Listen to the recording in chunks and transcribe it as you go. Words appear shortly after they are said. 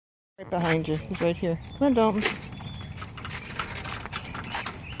Right behind you. He's right here. Come on, Dalton.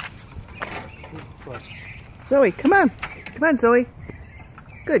 Zoe, come on. Come on, Zoe.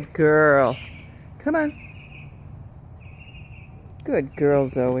 Good girl. Come on. Good girl,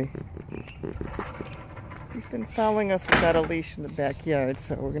 Zoe. He's been following us without a leash in the backyard,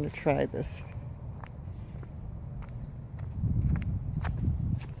 so we're going to try this.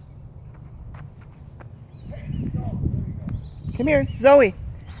 Come here, Zoe.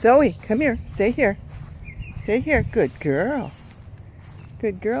 Zoe, come here. Stay here. Stay here. Good girl.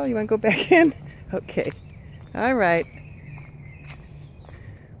 Good girl. You want to go back in? Okay. All right.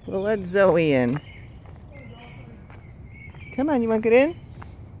 We'll let Zoe in. Come on, you want to get in?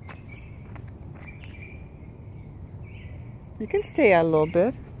 You can stay out a little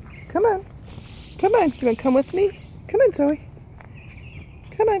bit. Come on. Come on. You want to come with me? Come on, Zoe.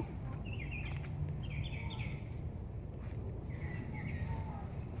 Come on.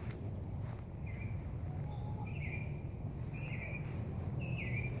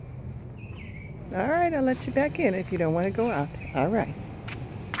 All right, I'll let you back in if you don't want to go out. All right.